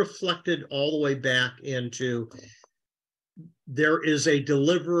kind of reflected all the way back into there is a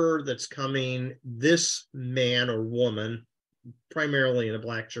deliverer that's coming, this man or woman, primarily in a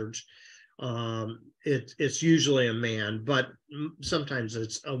Black church. It's usually a man, but sometimes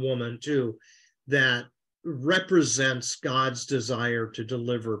it's a woman too, that represents God's desire to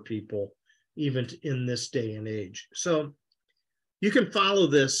deliver people even in this day and age. So you can follow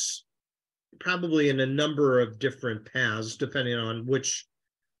this probably in a number of different paths, depending on which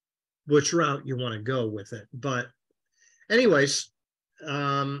route you want to go with it. But anyways,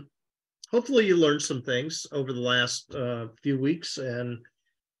 hopefully you learned some things over the last few weeks, and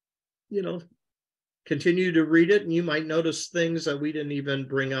continue to read it, and you might notice things that we didn't even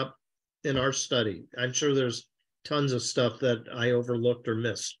bring up in our study. I'm sure there's tons of stuff that I overlooked or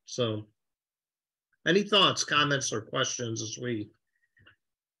missed. So any thoughts, comments, or questions as we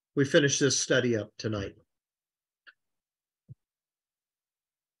finish this study up tonight?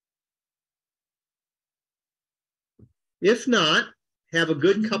 If not, have a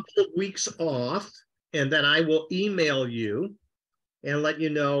good couple of weeks off, and then I will email you and let you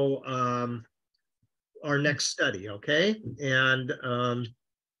know our next study, okay? And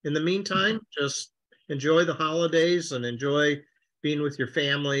in the meantime, just enjoy the holidays and enjoy being with your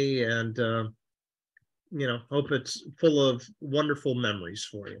family, and hope it's full of wonderful memories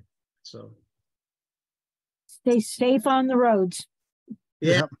for you. So stay safe on the roads.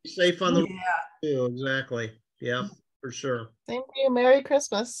 Yeah, be safe on the road too. Exactly. Yeah, for sure. Thank you. Merry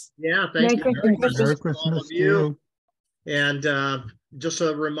Christmas. Yeah, thank you. Merry Merry Christmas to you. And just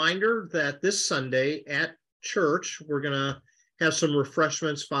a reminder that this Sunday at church, we're going to have some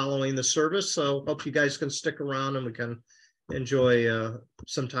refreshments following the service. So hope you guys can stick around and we can enjoy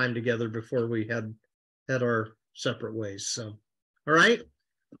some time together before we head our separate ways. So, all right.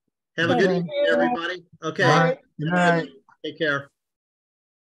 Have a good evening, everybody. Okay. Bye. Good night. Take care.